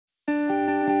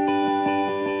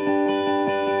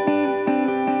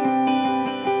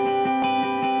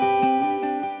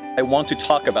I want to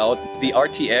talk about. The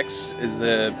R-Tx is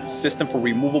a system for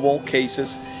removable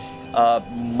cases.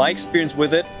 My experience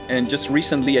with it, and just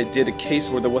recently I did a case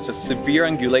where there was a severe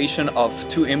angulation of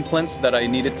 2 implants that I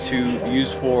needed to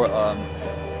use for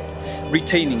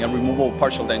retaining a removable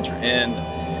partial denture. And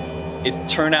it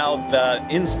turned out that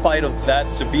in spite of that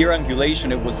severe angulation,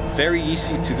 it was very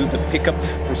easy to do the pickup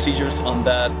procedures on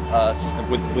that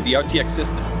with the R-Tx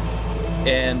system.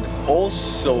 And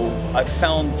also, I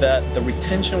found that the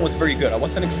retention was very good. I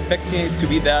wasn't expecting it to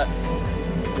be that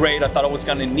great. I thought I was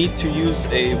going to need to use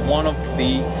one of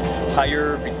the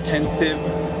higher retentive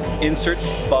inserts,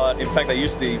 but in fact I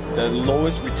used the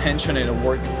lowest retention and it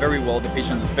worked very well. The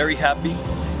patient is very happy,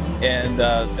 and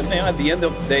at the end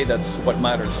of the day, that's what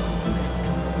matters.